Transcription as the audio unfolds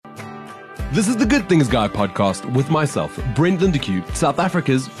This is the Good Things Guy podcast with myself, Brent Lindeque, South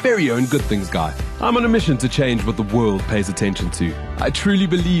Africa's very own Good Things Guy. I'm on a mission to change what the world pays attention to. I truly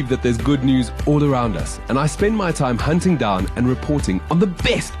believe that there's good news all around us, and I spend my time hunting down and reporting on the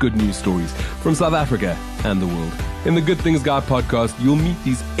best good news stories from South Africa and the world. In the Good Things Guy podcast, you'll meet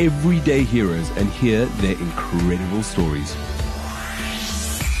these everyday heroes and hear their incredible stories.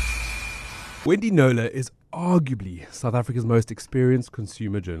 Wendy Knowler is arguably South Africa's most experienced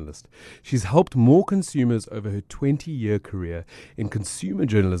consumer journalist. She's helped more consumers over her 20-year career in consumer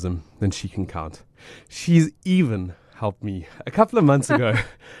journalism than she can count. She's even helped me. A couple of months ago,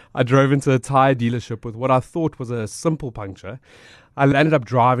 I drove into a tyre dealership with what I thought was a simple puncture. I ended up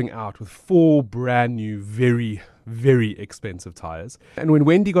driving out with 4 brand new, very expensive tyres. And when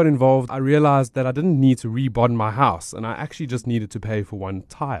Wendy got involved, I realized that I didn't need to rebond my house, and I actually just needed to pay for one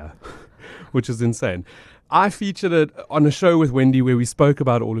tyre, which is insane. I featured it on a show with Wendy where we spoke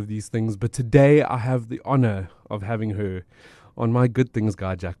about all of these things, but today I have the honor of having her on my Good Things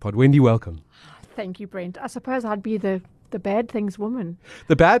Guy jackpot. Wendy, welcome. Thank you, Brent. I suppose I'd be the bad things woman.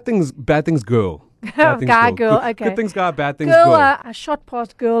 The bad things girl. Bad things Guy, girl, okay. Good things guy, bad things girl. I shot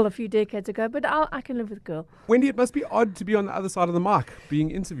past girl a few decades ago, but I can live with girl. Wendy, it must be odd to be on the other side of the mic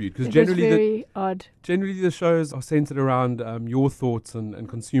being interviewed, because Generally the shows are centered around your thoughts and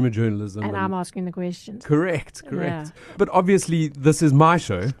consumer journalism. And I'm asking the questions. Correct. Yeah. But obviously, this is my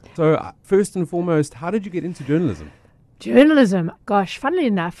show. So first and foremost, how did you get into journalism? Journalism. Gosh, funnily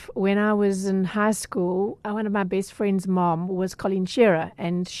enough, when I was in high school, one of my best friend's mom was Colleen Shearer,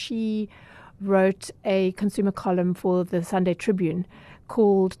 and she wrote a consumer column for the Sunday Tribune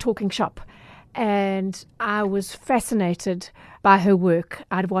called Talking Shop. And I was fascinated by her work.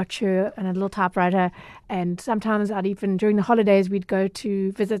 I'd watch her on a little typewriter, and sometimes I'd even, during the holidays, we'd go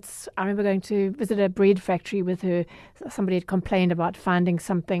to visits. I remember going to visit a bread factory with her. Somebody had complained about finding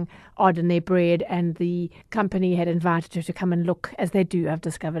something odd in their bread, and the company had invited her to come and look, as they do, I've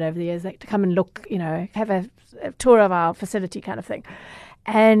discovered over the years, to come and look, have a tour of our facility kind of thing.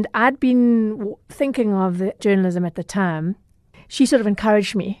 And I'd been thinking of the journalism at the time. She sort of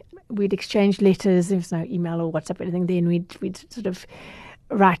encouraged me. We'd exchange letters. There was no email or WhatsApp or anything then. We'd sort of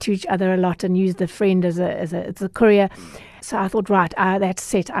write to each other a lot and use the friend as a courier. So I thought, right,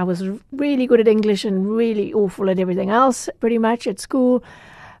 that's it. I was really good at English and really awful at everything else, pretty much at school.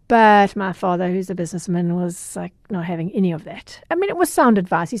 But my father, who's a businessman, was like not having any of that. I mean, it was sound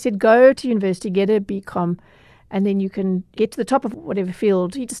advice. He said, go to university, get a BCom, and then you can get to the top of whatever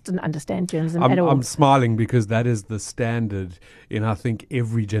field. He just didn't understand journalism at all. I'm smiling because that is the standard in, I think,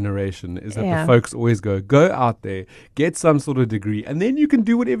 every generation, is that the folks always go out there, get some sort of degree, and then you can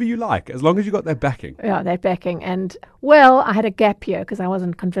do whatever you like, as long as you got that backing. Yeah, that backing. And, well, I had a gap year because I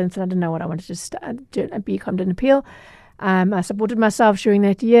wasn't convinced. I didn't know what I wanted to study. A BCom didn't appeal. I supported myself during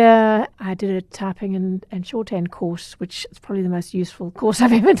that year. I did a typing and shorthand course, which is probably the most useful course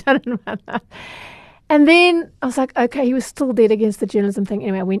I've ever done in my life. And then I was like, okay, he was still dead against the journalism thing.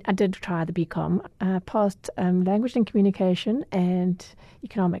 Anyway, I did try the BCom, passed language and communication and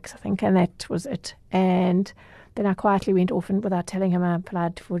economics, I think, and that was it. And then I quietly went off, and without telling him, I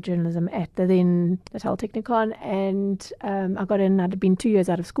applied for journalism at the Natal Technikon, and I got in. I'd been 2 years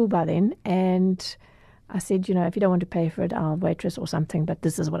out of school by then, and I said, if you don't want to pay for it, I'll waitress or something, but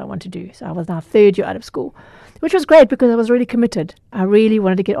this is what I want to do. So I was now 3rd year out of school, which was great because I was really committed. I really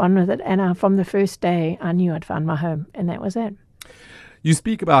wanted to get on with it. And from the first day, I knew I'd found my home, and that was it. You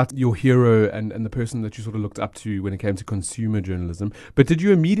speak about your hero and the person that you sort of looked up to when it came to consumer journalism, but did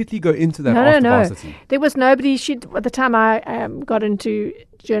you immediately go into that after varsity? There was nobody. At the time I got into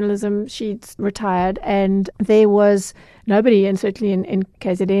journalism, she'd retired, and there was nobody, and certainly in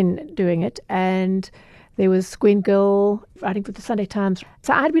KZN doing it. And there was Gwen Gill writing for the Sunday Times.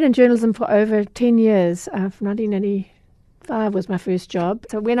 So I'd been in journalism for over 10 years. 1985 was my first job.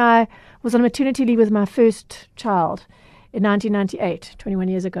 So when I was on maternity leave with my first child in 1998, 21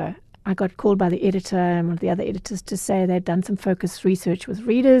 years ago, I got called by the editor and one of the other editors to say they'd done some focus research with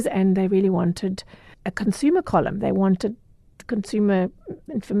readers, and they really wanted a consumer column. They wanted consumer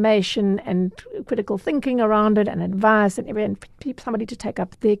information and critical thinking around it and advice and somebody to take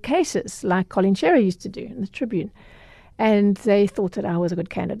up their cases like Colleen Shearer used to do in the Tribune. And they thought that I was a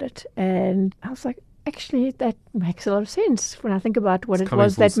good candidate. And I was like, actually, that makes a lot of sense when I think about what it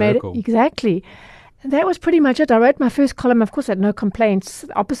was that made it. Exactly. And that was pretty much it. I wrote my first column. Of course, I had no complaints.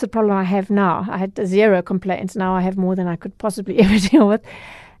 The opposite problem I have now. I had 0 complaints. Now I have more than I could possibly ever deal with.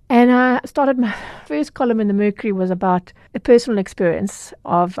 And I started my first column in the Mercury was about a personal experience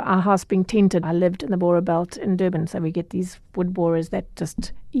of our house being tented. I lived in the Borer Belt in Durban, so we get these wood borers that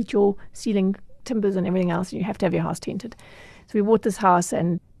just eat your ceiling timbers and everything else, and you have to have your house tented. So we bought this house,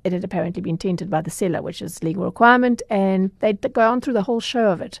 and it had apparently been tainted by the seller, which is legal requirement, and they'd go on through the whole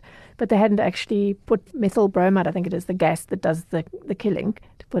show of it. But they hadn't actually put methyl bromide, I think it is the gas that does the killing,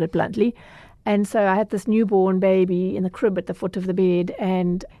 to put it bluntly. And so I had this newborn baby in the crib at the foot of the bed,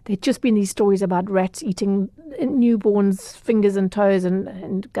 and there'd just been these stories about rats eating newborns' fingers and toes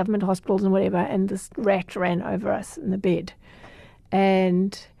and government hospitals and whatever, and this rat ran over us in the bed.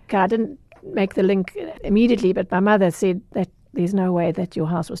 And I didn't make the link immediately, but my mother said that there's no way that your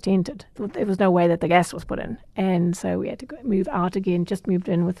house was tainted. There was no way that the gas was put in. And so we had to move out again, just moved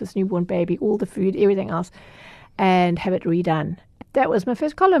in with this newborn baby, all the food, everything else, and have it redone. That was my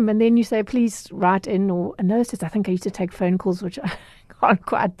first column. And then you say, please write in, or a notice. I think I used to take phone calls, which I can't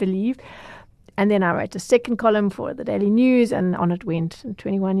quite believe. And then I wrote a second column for the Daily News, and on it went. And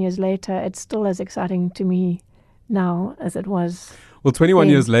 21 years later, it's still as exciting to me now as it was. Well, 21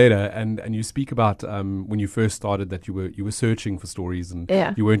 years later, and you speak about when you first started that you were searching for stories and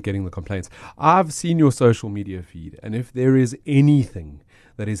you weren't getting the complaints. I've seen your social media feed, and if there is anything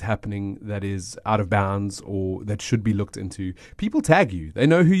that is happening that is out of bounds or that should be looked into, people tag you. They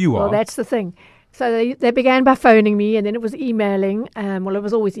know who you are. Well, that's the thing. So they began by phoning me, and then it was emailing. Well, it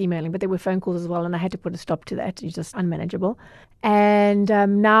was always emailing, but there were phone calls as well, and I had to put a stop to that. It's just unmanageable. And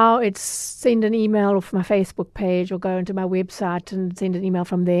now it's send an email off my Facebook page or go into my website and send an email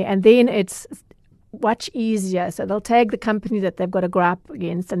from there. And then it's much easier. So they'll tag the company that they've got a gripe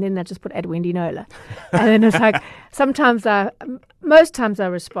against, and then they just put at Wendy Knowler. And then it's like, most times I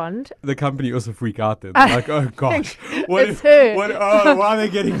respond. The company also freak out then. They're like, oh gosh, it's her. Why are they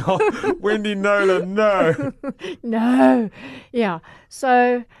getting off? Wendy Knowler, no. No. Yeah.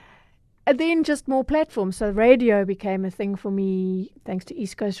 So, and then just more platforms. So radio became a thing for me thanks to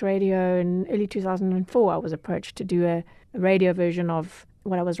East Coast Radio. In early 2004, I was approached to do a radio version of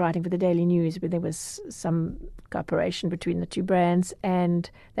what I was writing for the Daily News, but there was some cooperation between the two brands, and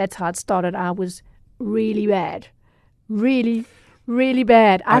that's how it started. I was really bad. Really, really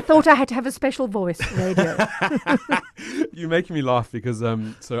bad. I thought I had to have a special voice for radio. You're making me laugh because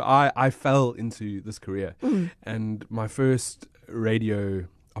so I fell into this career, and my first radio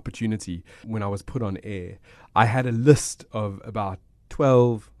opportunity when I was put on air, I had a list of about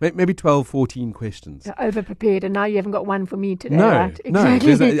 12, 14 questions. You're over-prepared, and now you haven't got one for me today, no, right?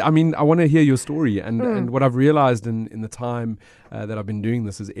 Exactly. No, I want to hear your story. And what I've realized in the time that I've been doing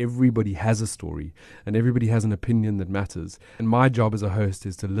this is everybody has a story, and everybody has an opinion that matters. And my job as a host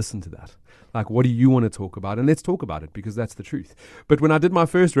is to listen to that. Like, what do you want to talk about? And let's talk about it, because that's the truth. But when I did my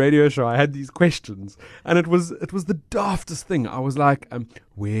first radio show, I had these questions, and it was the daftest thing. I was like,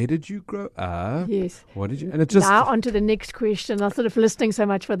 where did you grow up? Yes. What did you? And it just... Now on to the next question. I was sort of listening so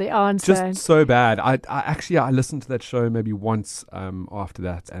much for the answer. Just so bad. I listened to that show maybe once after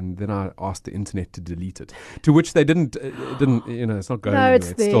that, and then I asked the internet to delete it, to which they didn't, it's not going anywhere.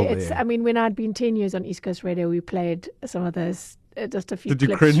 It's there. Still there. I mean, when I'd been 10 years on East Coast Radio, we played some of those, just a few Did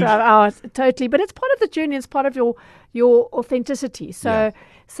you clips. cringe? Totally. But it's part of the journey. It's part of your authenticity. So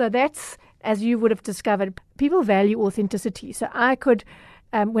that's, as you would have discovered, people value authenticity. So I could...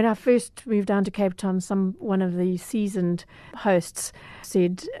 when I first moved down to Cape Town, one of the seasoned hosts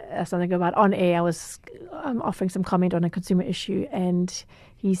said something about on air. I was offering some comment on a consumer issue, and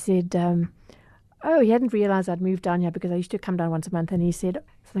he said, he hadn't realized I'd moved down here because I used to come down once a month. And he said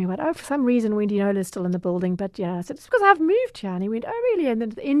something about, for some reason Wendy Knowler is still in the building. But I said, it's because I've moved here. And he went, oh, really? And then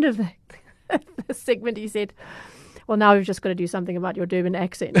at the end of the segment, he said, well, now we've just got to do something about your Durban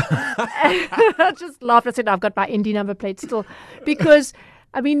accent. I just laughed. I said, I've got my Indy number plate still. Because,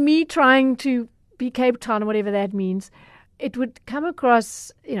 I mean, me trying to be Cape Town, whatever that means, it would come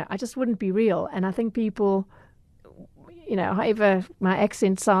across, I just wouldn't be real. And I think people, however my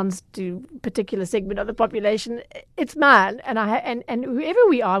accent sounds to a particular segment of the population, it's mine. And and whoever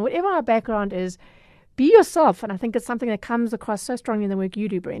we are, whatever our background is, be yourself. And I think it's something that comes across so strongly in the work you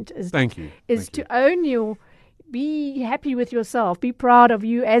do, Brent. Thank you. Own your... Be happy with yourself. Be proud of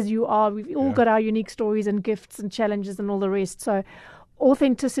you as you are. We've all got our unique stories and gifts and challenges and all the rest. So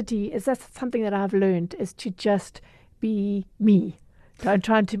authenticity that's something that I've learned, is to just be me. Don't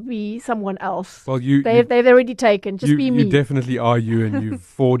try to be someone else. Well, they've already taken. Just be me. You definitely are you, and you've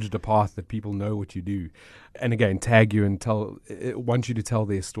forged a path that people know what you do. And again, tag you and want you to tell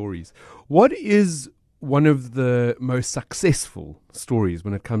their stories. What is one of the most successful stories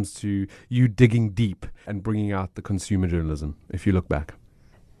when it comes to you digging deep and bringing out the consumer journalism, if you look back?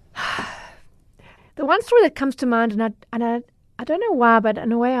 The one story that comes to mind, and I don't know why, but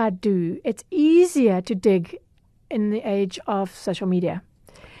in a way I do, it's easier to dig in the age of social media,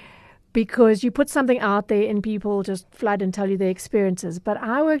 because you put something out there and people just flood and tell you their experiences. But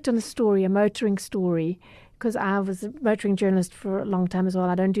I worked on a motoring story because I was a motoring journalist for a long time as well.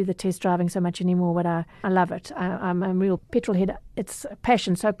 I don't do the test driving so much anymore, but I love it. I'm a real petrol head. It's a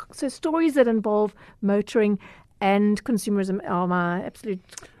passion. So stories that involve motoring and consumerism are my absolute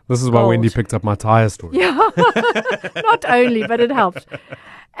This is why gold. Wendy picked up my tyre story. Yeah, not only, but it helped.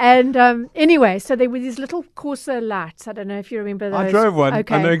 And anyway, so there were these little Corsa lights. I don't know if you remember those. I drove one.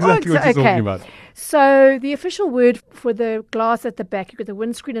 Okay. I know exactly what you're talking about. So the official word for the glass at the back, you've got the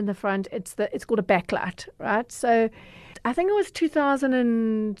windscreen in the front, it's called a backlight, right? So I think it was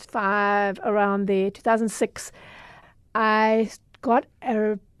 2005, around there, 2006, I got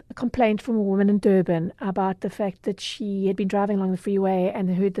a complaint from a woman in Durban about the fact that she had been driving along the freeway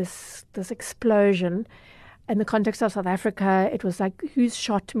and heard this explosion. In the context of South Africa, it was like, who's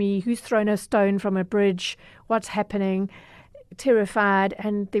shot me? Who's thrown a stone from a bridge? What's happening? Terrified.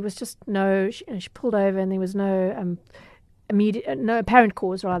 And there was just she pulled over and there was no apparent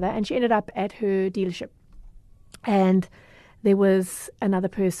cause, rather. And she ended up at her dealership. And there was another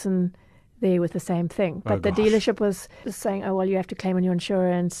person there with the same thing. But the dealership was saying, oh, well, you have to claim on your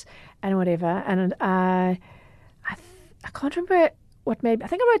insurance and whatever. And I can't remember what made me. I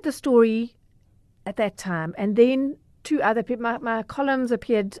think I wrote the story at that time, and then two other people. My columns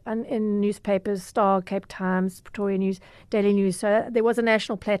appeared in newspapers: Star, Cape Times, Pretoria News, Daily News. So there was a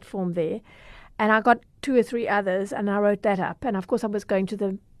national platform there, and I got two or three others, and I wrote that up. And of course, I was going to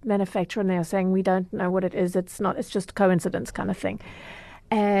the manufacturer, and they were saying, we don't know what it is. It's just coincidence kind of thing.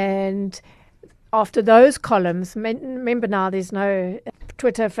 And after those columns, remember now, there's no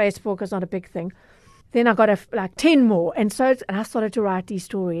Twitter, Facebook is not a big thing. Then I got 10 more. And I started to write these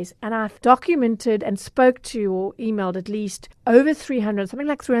stories. And I documented and spoke to or emailed at least over 300, something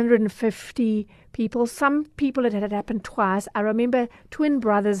like 350 people. Some people it had happened twice. I remember twin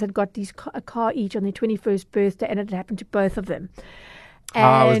brothers had got a car each on their 21st birthday, and it had happened to both of them.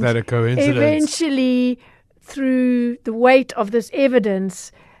 How is that a coincidence? Eventually, through the weight of this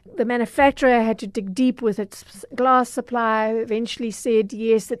evidence, the manufacturer had to dig deep with its glass supply, eventually said,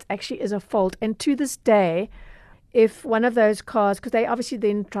 yes, it actually is a fault. And to this day, if one of those cars, because they obviously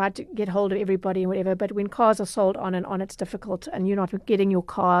then tried to get hold of everybody and whatever, but when cars are sold on and on, it's difficult, and you're not getting your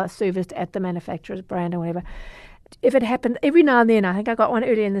car serviced at the manufacturer's brand or whatever. If it happened, every now and then, I think I got one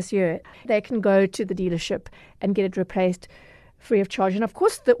earlier in this year, they can go to the dealership and get it replaced free of charge. And of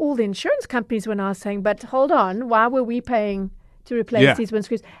course, all the insurance companies were now saying, but hold on, why were we paying to replace these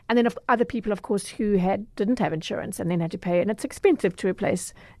windscreens? And then other people, of course, who didn't have insurance and then had to pay. And it's expensive to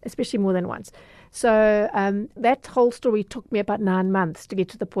replace, especially more than once. So that whole story took me about 9 months to get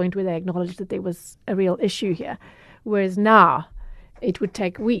to the point where they acknowledged that there was a real issue here. Whereas now it would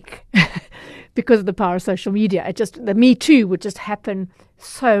take a week because of the power of social media. The Me Too would just happen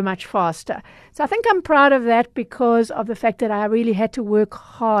so much faster. So I think I'm proud of that because of the fact that I really had to work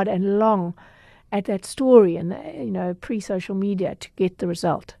hard and long at that story and, pre-social media to get the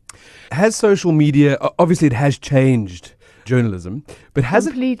result. Has social media, obviously it has changed journalism, but has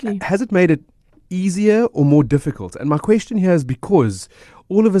it made it easier or more difficult? And my question here is because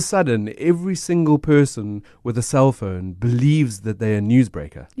all of a sudden, every single person with a cell phone believes that they're a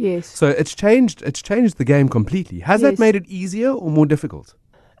newsbreaker. Yes. So it's changed the game completely. Has that made it easier or more difficult?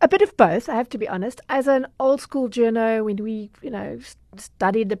 A bit of both, I have to be honest. As an old school journo, when we,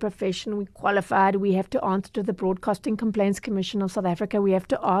 studied the profession, we qualified, we have to answer to the Broadcasting Complaints Commission of South Africa, we have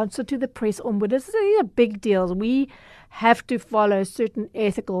to answer to the Press Ombudsman. These are big deals. We have to follow certain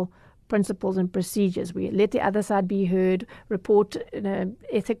ethical principles and procedures. We let the other side be heard, report in an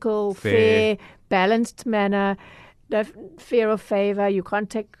ethical, fair, balanced manner, no fear of favor. You can't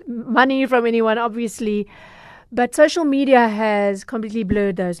take money from anyone, obviously. But social media has completely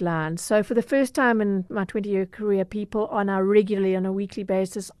blurred those lines. So for the first time in my 20-year career, people are now regularly on a weekly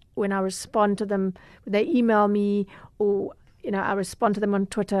basis, when I respond to them, they email me or, I respond to them on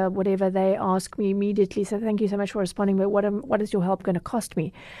Twitter, whatever, they ask me immediately, so thank you so much for responding, but what is your help going to cost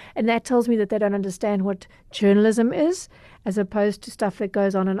me? And that tells me that they don't understand what journalism is, as opposed to stuff that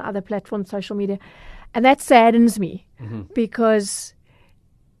goes on other platforms, social media. And that saddens me because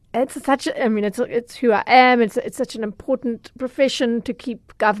it's it's who I am. It's such an important profession to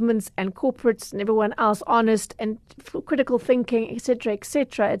keep governments and corporates and everyone else honest and for critical thinking, etc.,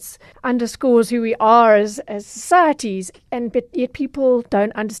 etc. It underscores who we are as societies, but yet people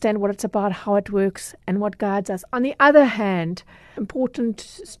don't understand what it's about, how it works, and what guides us. On the other hand, important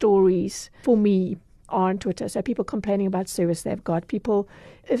stories for me are on Twitter. So people complaining about service they've got. People,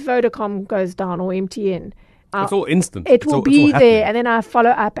 if Vodacom goes down or MTN. It's all instant. It will be there, and then I follow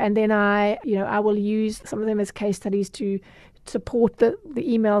up, and then I will use some of them as case studies to support the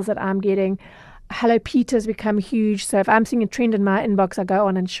emails that I'm getting. Hello Peter's become huge. So if I'm seeing a trend in my inbox, I go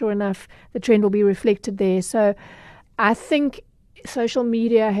on and sure enough, the trend will be reflected there. So I think social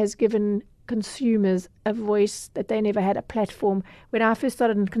media has given consumers a voice that they never had, a platform. When I first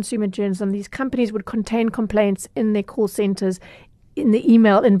started in consumer journalism, these companies would contain complaints in their call centers, in the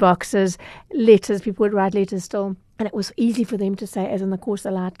email inboxes, letters. People would write letters still. And it was easy for them to say, as in the Course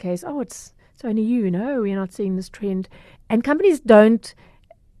Alight case, oh, it's only you, we're not seeing this trend. And companies don't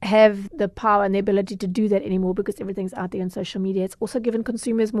have the power and the ability to do that anymore because everything's out there on social media. It's also given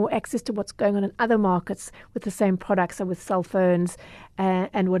consumers more access to what's going on in other markets with the same products, so with cell phones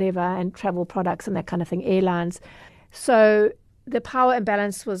and whatever, and travel products and that kind of thing, airlines. So the power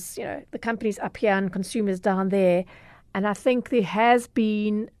imbalance was, the companies up here and consumers down there. And I think there has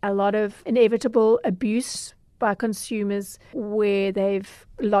been a lot of inevitable abuse by consumers where they've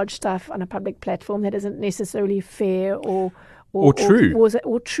lodged stuff on a public platform that isn't necessarily fair or true.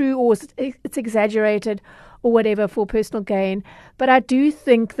 Or true, or it's exaggerated or whatever for personal gain. But I do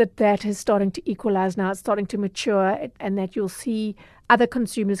think that is starting to equalize now. It's starting to mature, and that you'll see other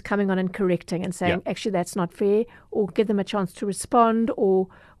consumers coming on and correcting and saying, actually, that's not fair, or give them a chance to respond or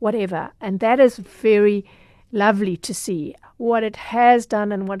whatever. And that is very lovely to see. What it has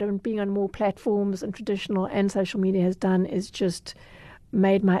done and what being on more platforms and traditional and social media has done is just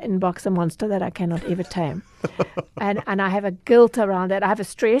made my inbox a monster that I cannot ever tame. and I have a guilt around that. I have a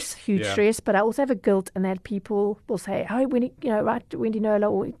stress, huge stress, but I also have a guilt in that people will say, oh, write to Wendy Knowler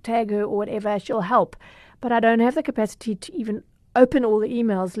or tag her or whatever, she'll help. But I don't have the capacity to even open all the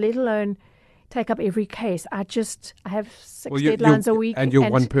emails, let alone take up every case. I have 6 deadlines a week. And you're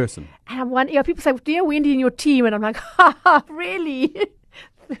one person. And I'm one. People say, dear Wendy and your team. And I'm like, ha, really?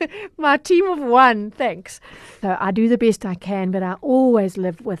 My team of one, thanks. So I do the best I can, but I always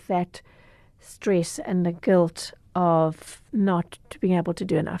live with that stress and the guilt of not being able to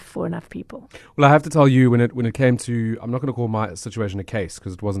do enough for enough people. Well, I have to tell you, when it came to, I'm not going to call my situation a case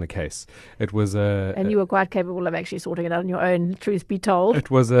because it wasn't a case. It was and you were quite capable of actually sorting it out on your own, truth be told. It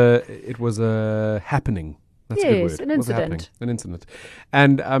was a happening. That's a good word. An incident. An incident.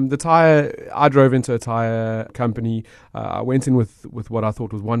 And I drove into a tire company. I went in with what I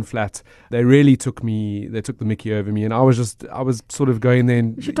thought was one flat. They really took the mickey over me. And I was sort of going there.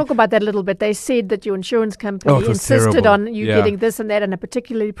 We should talk about that a little bit. They said that your insurance company insisted terrible. On you getting this and that and a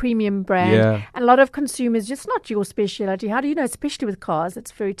particularly premium brand. Yeah. And a lot of consumers, just not your speciality. How do you know, especially with cars,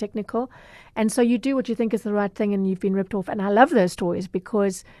 it's very technical. And so you do what you think is the right thing and you've been ripped off. And I love those stories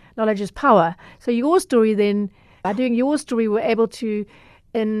because knowledge is power. So your story then, by doing your story, we're able to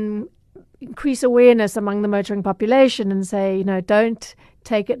increase awareness among the motoring population and say, don't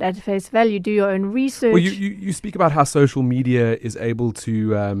take it at face value, do your own research. Well, you speak about how social media is able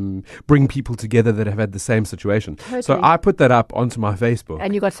to bring people together that have had the same situation. Totally. So I put that up onto my Facebook.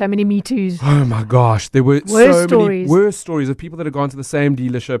 And you got so many Me Too's. Oh my gosh, there were many worse stories of people that had gone to the same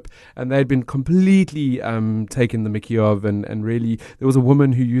dealership and they'd been completely taken the mickey of, and really there was a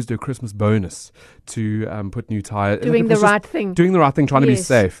woman who used her Christmas bonus to put new tires. Doing the right thing, trying to be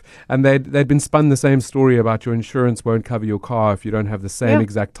safe. And they'd been spun the same story about your insurance won't cover your car if you don't have the same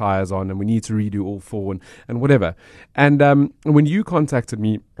exact tires on, and we need to redo all four and whatever. And when you contacted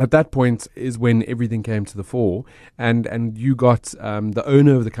me, at that point is when everything came to the fore, and you got the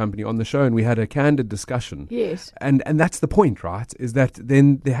owner of the company on the show, and we had a candid discussion. Yes. And that's the point, right? Is that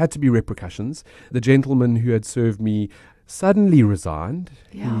then there had to be repercussions. The gentleman who had served me suddenly resigned.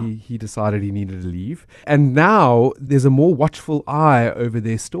 Yeah. He decided he needed to leave. And now there's a more watchful eye over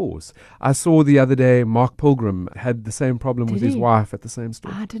their stores. I saw the other day Mark Pilgrim had the same problem with his wife at the same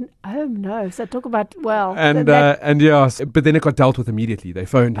store. I didn't. Oh no! So talk about but then it got dealt with immediately. They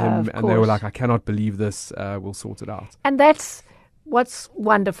phoned him and they were like, "I cannot believe this. We'll sort it out." And that's what's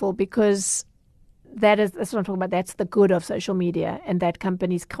wonderful, because that's what I'm talking about. That's the good of social media, and that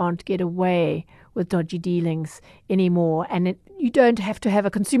companies can't get away with dodgy dealings anymore. And you don't have to have a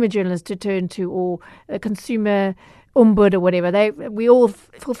consumer journalist to turn to, or a consumer ombud or whatever. We all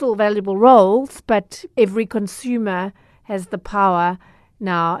fulfill valuable roles, but every consumer has the power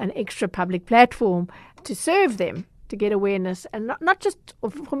now, an extra public platform to serve them, to get awareness. And not just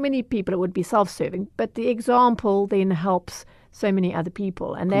for many people, it would be self-serving, but the example then helps so many other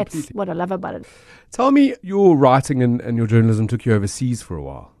people. And that's what I love about it. Tell me, your writing and your journalism took you overseas for a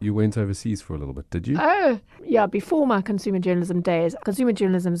while. You went overseas for a little bit, did you? Oh, yeah. Before my consumer journalism days, consumer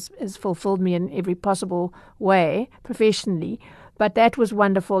journalism has fulfilled me in every possible way professionally. But that was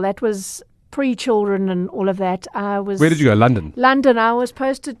wonderful. That was pre-children and all of that. Where did you go? London? London. I was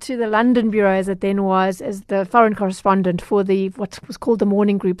posted to the London bureau, as it then was, as the foreign correspondent for what was called the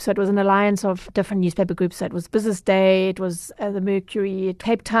Morning Group. So it was an alliance of different newspaper groups. So it was Business Day, it was the Mercury,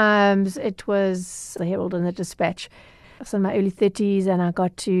 Cape Times, it was the Herald and the Dispatch. I was in my early 30s and I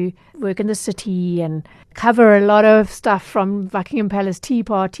got to work in the city and cover a lot of stuff from Buckingham Palace tea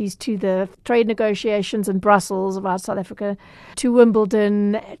parties to the trade negotiations in Brussels about South Africa, to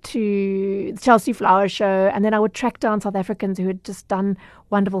Wimbledon, to the Chelsea Flower Show. And then I would track down South Africans who had just done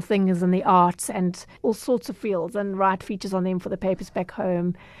wonderful things in the arts and all sorts of fields and write features on them for the papers back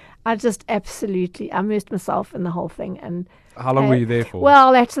home. I just absolutely immersed myself in the whole thing. And how long were you there for?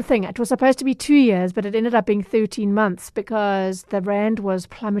 Well, that's the thing. It was supposed to be 2 years, but it ended up being 13 months because the rand was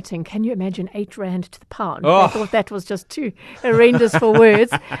plummeting. Can you imagine 8 rand to the pound? Oh. I thought that was just too horrendous for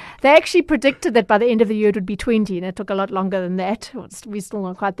words. They actually predicted that by the end of the year it would be 20, and it took a lot longer than that. We're still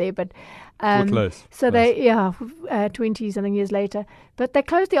not quite there, but we're close. So close. 20 something years later. But they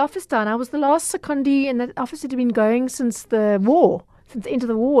closed the office down. I was the last secondee, and the office had been going since the war. Since the end of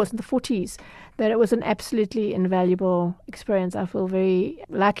the war, since the 40s, that it was an absolutely invaluable experience. I feel very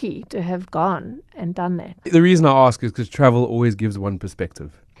lucky to have gone and done that. The reason I ask is because travel always gives one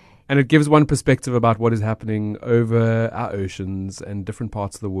perspective. And it gives one perspective about what is happening over our oceans and different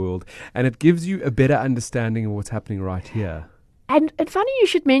parts of the world. And it gives you a better understanding of what's happening right here. And funny you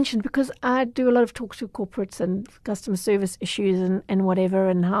should mention, because I do a lot of talks to corporates and customer service issues and whatever,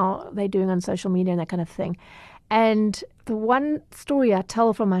 and how they're doing on social media and that kind of thing. And the one story I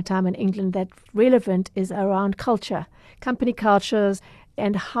tell from my time in England that's relevant is around culture, company cultures,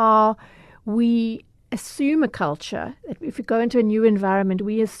 and how we assume a culture. If you go into a new environment,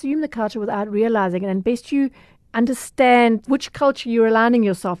 we assume the culture without realizing it. And best you understand which culture you're aligning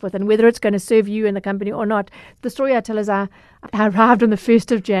yourself with and whether it's going to serve you in the company or not. The story I tell is I arrived on the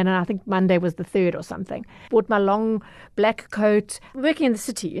 1st of Jan, and I think Monday was the 3rd or something. Bought my long black coat, working in the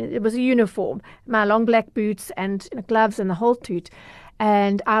city. It was a uniform, my long black boots and gloves and the whole toot.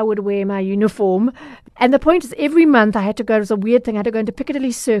 And I would wear my uniform. And the point is, every month I had to go, it was a weird thing, I had to go into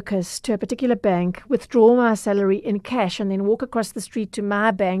Piccadilly Circus to a particular bank, withdraw my salary in cash, and then walk across the street to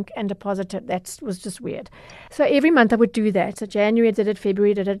my bank and deposit it. That was just weird. So every month I would do that. So January I did it,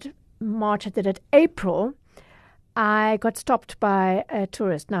 February I did it, March I did it, April I got stopped by a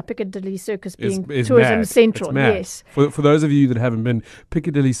tourist. Now, Piccadilly Circus being tourism mad. central, yes. For those of you that haven't been,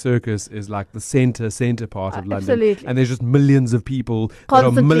 Piccadilly Circus is like the centre part of London. Absolutely. And there's just millions of people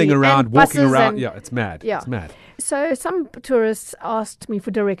Constantly. that are milling around, And walking buses around. and- Yeah, it's mad. Yeah. It's mad. So some tourists asked me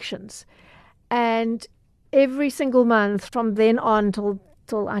for directions. And every single month from then on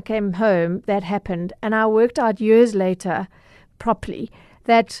till I came home, that happened. And I worked out years later properly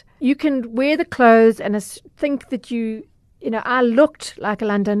that you can wear the clothes and think that I looked like a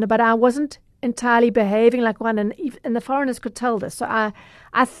Londoner, but I wasn't entirely behaving like one, and the foreigners could tell this. So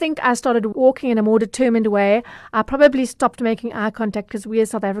I think I started walking in a more determined way. I probably stopped making eye contact because we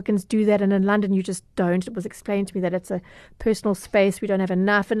as South Africans do that, and in London you just don't. It was explained to me that it's a personal space. We don't have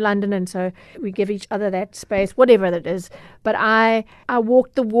enough in London, and so we give each other that space, whatever it is. But I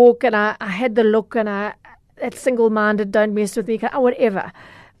walked the walk, and I had the look, and that single-minded, don't mess with me, whatever.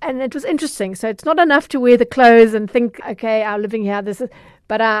 And it was interesting. So it's not enough to wear the clothes and think, okay, I'm living here.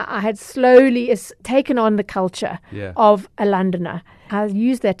 But I had slowly taken on the culture of a Londoner. I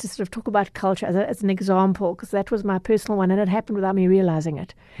used that to sort of talk about culture as an example, because that was my personal one, and it happened without me realizing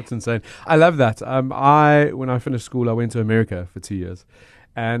it. That's insane. I love that. When I finished school, I went to America for 2 years.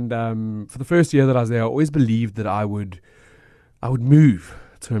 And for the first year that I was there, I always believed that I would move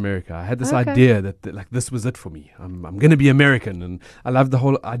to America. I had this idea that like this was it for me. I'm going to be American, and I loved the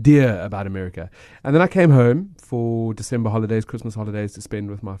whole idea about America. And then I came home for December holidays, Christmas holidays to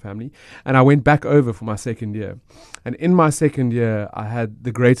spend with my family, and I went back over for my second year. And in my second year, I had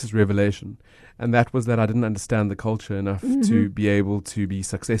the greatest revelation, and that was that I didn't understand the culture enough to be able to be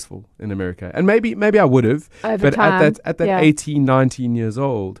successful in America. And maybe I would have, Over but time, at that 18, 19 years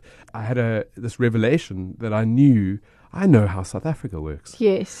old, I had this revelation that I know how South Africa works.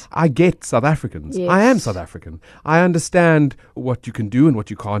 Yes. I get South Africans. Yes. I am South African. I understand what you can do and what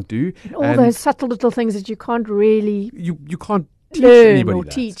you can't do. And all those subtle little things that you can't really You can't teach learn anybody or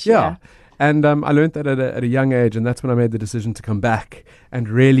that. teach. Yeah. And I learned that at a young age, and that's when I made the decision to come back and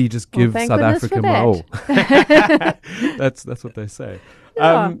really just give thank South goodness Africa for my all. that. That's what they say.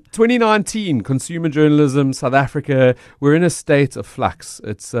 Yeah. 2019, consumer journalism, South Africa, we're in a state of flux.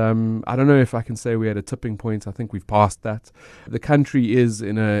 It's I don't know if I can say we're at a tipping point. I think we've passed that. The country is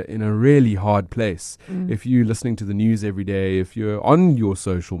in a really hard place. If you're listening to the news every day, if you're on your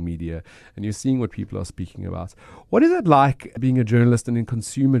social media and you're seeing what people are speaking about, what is it like being a journalist and in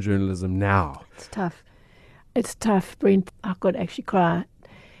consumer journalism now? It's tough. It's tough, Brent. I could actually cry.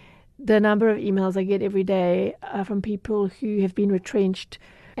 The number of emails I get every day from people who have been retrenched,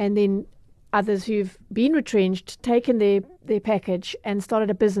 and then others who've been retrenched, taken their package and started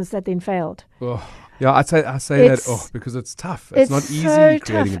a business that then failed. Oh, yeah, I say that because it's tough. It's not easy so creating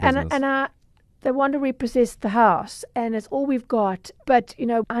tough. a business. And they want to repossess the house, and it's all we've got. But,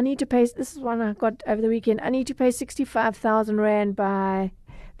 I need to pay, this is one I got over the weekend, I need to pay 65,000 Rand by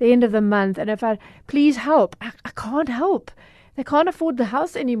the end of the month. And please help. I can't help. They can't afford the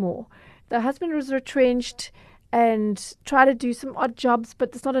house anymore. The husband was retrenched and tried to do some odd jobs, but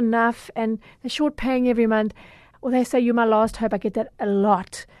it's not enough, and they're short paying every month. Or they say, you're my last hope. I get that a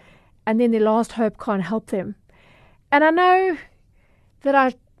lot. And then their last hope can't help them. And I know that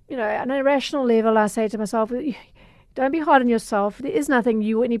on a rational level, I say to myself, don't be hard on yourself. There is nothing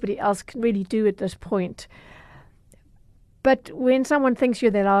you or anybody else can really do at this point. But when someone thinks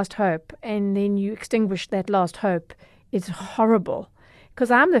you're their last hope and then you extinguish that last hope, it's horrible,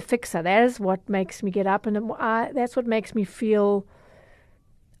 because I'm the fixer. That is what makes me get up, and that's what makes me feel,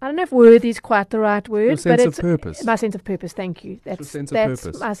 I don't know if worthy is quite the right word, but it's purpose. My sense of purpose. Thank you. That's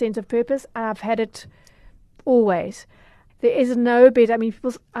purpose. My sense of purpose. I've had it always. There is no better. I mean,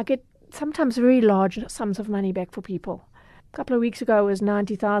 I get sometimes very large sums of money back for people. A couple of weeks ago, it was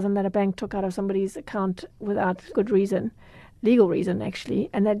 90,000 that a bank took out of somebody's account without good reason. Legal reason,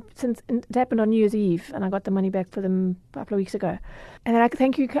 actually, and it happened on New Year's Eve, and I got the money back for them a couple of weeks ago. And they're like,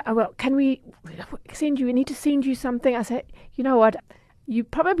 thank you, can we need to send you something? I said, you know what, you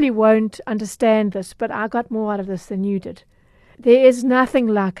probably won't understand this, but I got more out of this than you did. There is nothing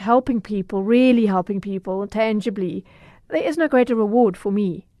like helping people, really helping people tangibly. There is no greater reward for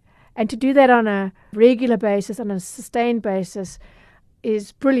me. And to do that on a regular basis, on a sustained basis,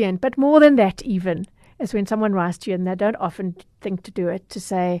 is brilliant. But more than that even, is when someone writes to you, and they don't often think to do it, to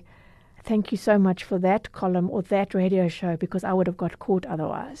say, thank you so much for that column or that radio show, because I would have got caught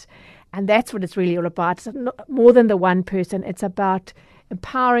otherwise. And that's what it's really all about. It's more than the one person. It's about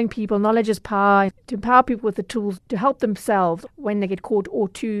empowering people. Knowledge is power. To empower people with the tools to help themselves when they get caught, or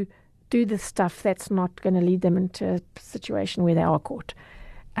to do the stuff that's not going to lead them into a situation where they are caught.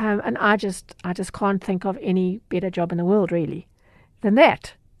 And I just can't think of any better job in the world, really, than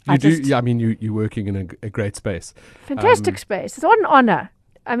that. You're working in a great space. Fantastic space. It's what an honor.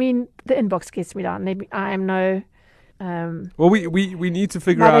 I mean, the inbox gets me down. I am no... well, we need to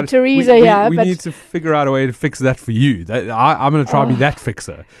figure Mother out... Teresa we need to figure out a way to fix that for you. I'm going to try and be that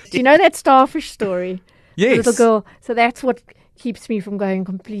fixer. Do you know that starfish story? Yes. The little girl. So that's what keeps me from going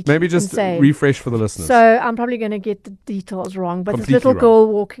completely Maybe just insane. Refresh for the listeners. So I'm probably going to get the details wrong, but Completely this little wrong.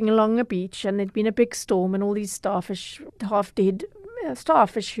 girl walking along a beach, and there'd been a big storm, and all these starfish, half-dead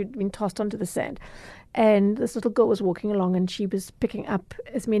starfish who'd been tossed onto the sand. And this little girl was walking along, and she was picking up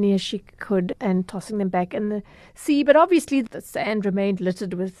as many as she could and tossing them back in the sea. But obviously the sand remained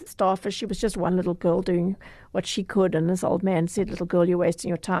littered with starfish. She was just one little girl doing what she could. And this old man said, little girl, you're wasting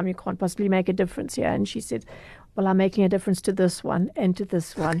your time. You can't possibly make a difference here. And she said, well, I'm making a difference to this one and to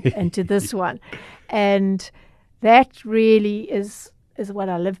this one and to this one. And that really is what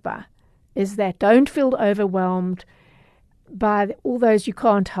I live by, is that don't feel overwhelmed by all those you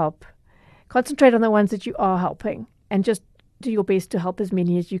can't help. Concentrate on the ones that you are helping, and just do your best to help as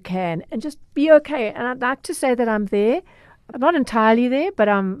many as you can, and just be okay. And I'd like to say that I'm there. I'm not entirely there, but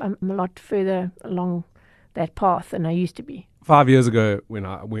I'm a lot further along that path than I used to be. 5 years ago, when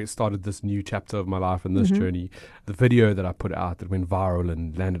I started this new chapter of my life and this journey, the video that I put out that went viral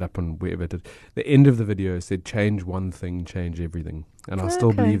and landed up on wherever it did, the end of the video said, change one thing, change everything. And I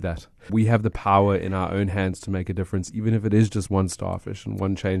still believe that. We have the power in our own hands to make a difference, even if it is just one starfish and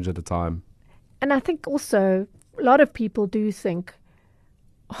one change at a time. And I think also a lot of people do think,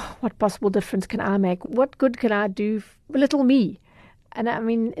 what possible difference can I make? What good can I do? Little me. And I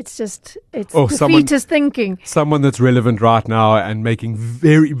mean, it's defeatist thinking. Someone that's relevant right now and making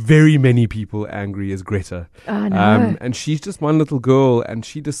very, very many people angry is Greta. I know. And she's just one little girl, and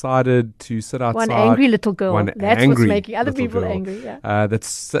she decided to sit outside. One angry little girl. That's what's making other people angry. Yeah.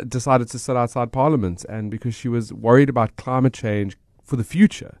 Decided to sit outside Parliament, and because she was worried about climate change, for the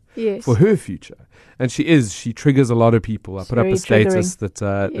future, Yes. for her future. And she triggers a lot of people. I put up very a status triggering.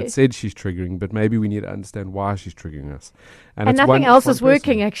 that Yes. said she's triggering, but maybe we need to understand why she's triggering us. And it's nothing else one is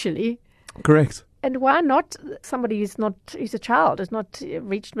working, person. actually. Correct. And why not somebody who's a child, has not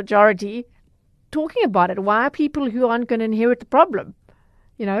reached majority, talking about it? Why are people who aren't going to inherit the problem?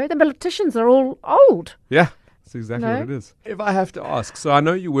 You know, the politicians are all old. Yeah. That's exactly No? what it is. If I have to ask, so I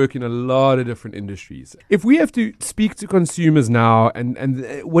know you work in a lot of different industries. If we have to speak to consumers now and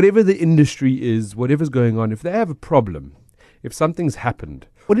whatever the industry is, whatever's going on, if they have a problem, if something's happened,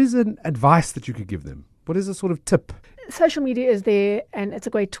 what is an advice that you could give them? What is a sort of tip? Social media is there, and it's a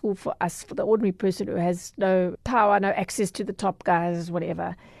great tool for us, for the ordinary person who has no power, no access to the top guys,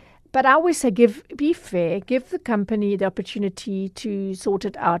 whatever. But I always say, be fair, give the company the opportunity to sort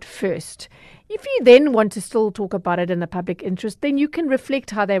it out first. If you then want to still talk about it in the public interest, then you can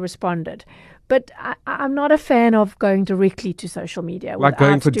reflect how they responded. But I'm not a fan of going directly to social media. Like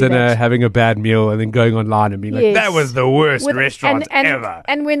going without for do dinner, that. having a bad meal, and then going online and being like, Yes. that was the worst With- restaurant and, ever.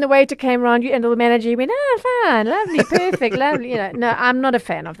 And when the waiter came around you and the manager, you went, fine, lovely, perfect, lovely. You know, no, I'm not a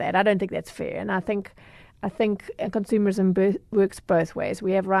fan of that. I don't think that's fair. And I think consumerism works both ways.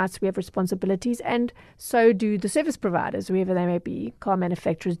 We have rights, we have responsibilities, and so do the service providers, whoever they may be, car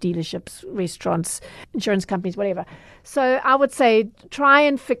manufacturers, dealerships, restaurants, insurance companies, whatever. So I would say try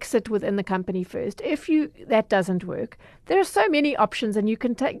and fix it within the company first. If that doesn't work, there are so many options, and you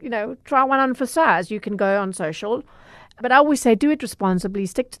can try one on for size. You can go on social. But I always say, do it responsibly,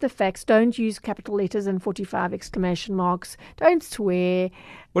 stick to the facts, don't use capital letters and 45 exclamation marks, don't swear.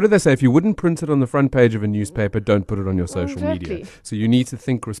 What do they say? If you wouldn't print it on the front page of a newspaper, don't put it on your social media. Exactly. So you need to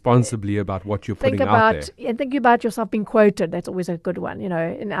think responsibly about what you're putting out there. And think about yourself being quoted. That's always a good one,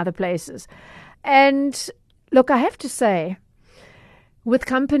 in other places. And look, I have to say, with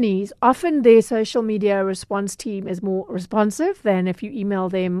companies, often their social media response team is more responsive than if you email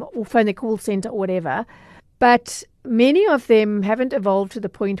them or phone their call center or whatever. But many of them haven't evolved to the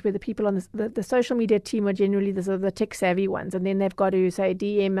point where the people on the social media team are generally the tech-savvy ones. And then they've got to, say,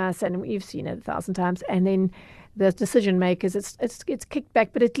 DM us, and we've seen it 1,000 times. And then the decision makers, it's kicked back.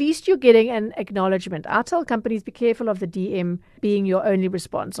 But at least you're getting an acknowledgement. I tell companies, be careful of the DM being your only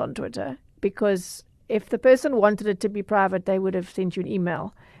response on Twitter. Because if the person wanted it to be private, they would have sent you an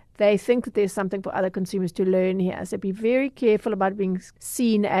email. They think that there's something for other consumers to learn here. So be very careful about being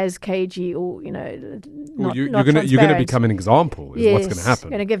seen as cagey or, not You're going to transparent. become an example is what's going to happen.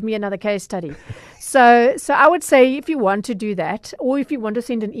 Going to give me another case study. So I would say if you want to do that, or if you want to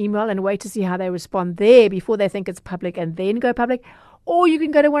send an email and wait to see how they respond there before they think it's public and then go public, or you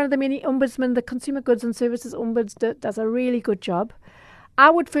can go to one of the many ombudsmen. The Consumer Goods and Services Ombuds does a really good job. I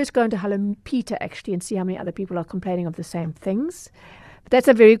would first go into Hello Peter, actually, and see how many other people are complaining of the same things. But that's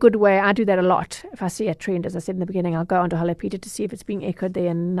a very good way. I do that a lot. If I see a trend, as I said in the beginning, I'll go onto Hello Peter to see if it's being echoed there,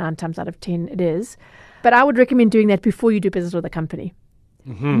 and 9 times out of 10 it is. But I would recommend doing that before you do business with a company,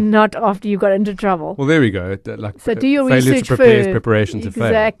 not after you got into trouble. Well, there we go. So do your failure research to prepare is first. preparation to fail.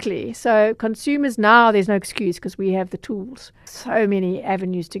 Exactly. So consumers now, there's no excuse because we have the tools. So many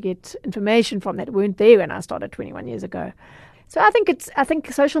avenues to get information from that weren't there when I started 21 years ago. So I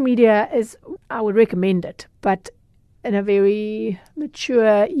think social media I would recommend it, but in a very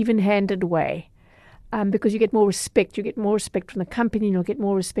mature, even-handed way, because you get more respect. You get more respect from the company, and you'll get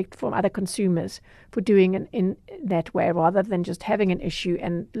more respect from other consumers for doing it in that way, rather than just having an issue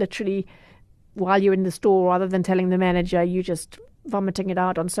and literally, while you're in the store, rather than telling the manager, you just vomiting it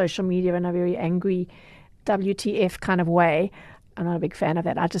out on social media in a very angry WTF kind of way. I'm not a big fan of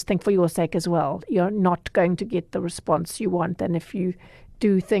that. I just think for your sake as well, you're not going to get the response you want than if you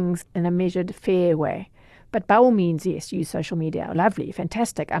do things in a measured, fair way. But by all means, yes, use social media. Lovely,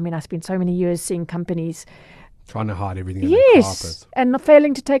 fantastic. I mean, I spent so many years seeing companies trying to hide everything under the carpet. and not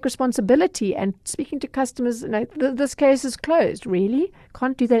failing to take responsibility and speaking to customers. This case is closed. Really?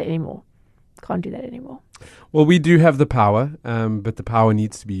 Can't do that anymore. Well, we do have the power, but the power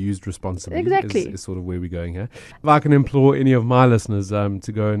needs to be used responsibly. Exactly. Is sort of where we're going here. If I can implore any of my listeners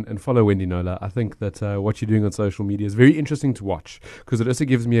to go and follow Wendy Knowler, I think that what you're doing on social media is very interesting to watch because it also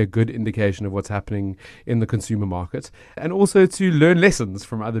gives me a good indication of what's happening in the consumer market. And also to learn lessons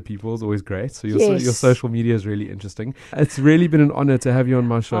from other people is always great. So your social media is really interesting. It's really been an honor to have you on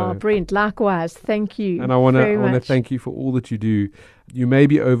my show. Oh, Brent, likewise. Thank you. And I want very to much. thank you for all that you do. You may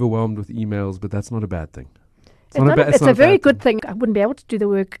be overwhelmed with emails, but that's not a bad thing. It's a very good thing. I wouldn't be able to do the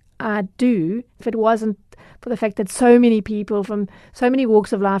work I do if it wasn't for the fact that so many people from so many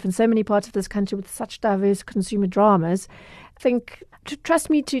walks of life in so many parts of this country with such diverse consumer dramas think to trust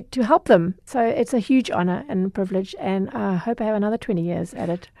me to help them. So it's a huge honor and privilege, and I hope I have another 20 years at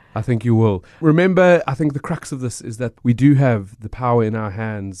it. I think you will. Remember, I think the crux of this is that we do have the power in our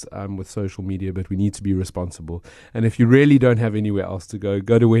hands with social media, but we need to be responsible. And if you really don't have anywhere else to go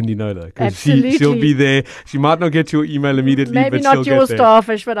to Wendy Knowler, because she'll be there. She might not get your email immediately, maybe but not she'll your get there.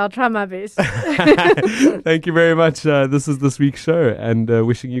 starfish, but I'll try my best. Thank you very much. This is this week's show, and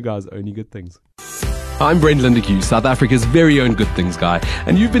wishing you guys only good things. I'm Brent Lindeque, South Africa's very own Good Things Guy,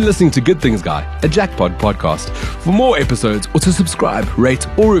 and you've been listening to Good Things Guy, a Jackpot podcast. For more episodes or to subscribe, rate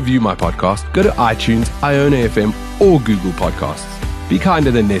or review my podcast, go to iTunes, Iona FM or Google Podcasts. Be kinder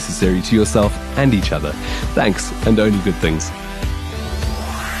than necessary to yourself and each other. Thanks, and only good things.